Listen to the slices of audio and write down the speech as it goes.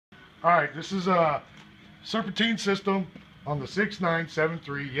Alright, this is a serpentine system on the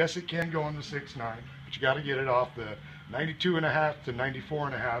 6973. Yes, it can go on the 69, but you got to get it off the 92.5 to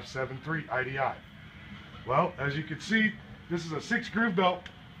 94.5 73 IDI. Well, as you can see, this is a 6 groove belt.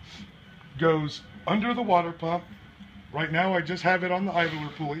 Goes under the water pump. Right now I just have it on the idler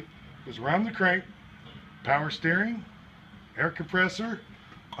pulley. Goes around the crank, power steering, air compressor,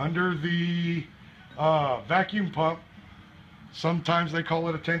 under the vacuum pump. Sometimes they call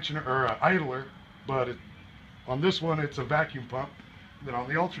it a tensioner or an idler, but on this one it's a vacuum pump. Then on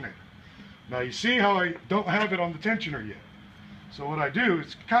the alternator. Now you see how I don't have it on the tensioner yet. So what I do,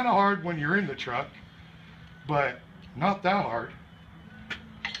 it's kind of hard when you're in the truck, but not that hard.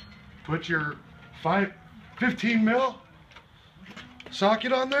 Put your 15 mil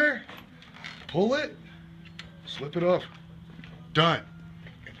socket on there, pull it, slip it off, done.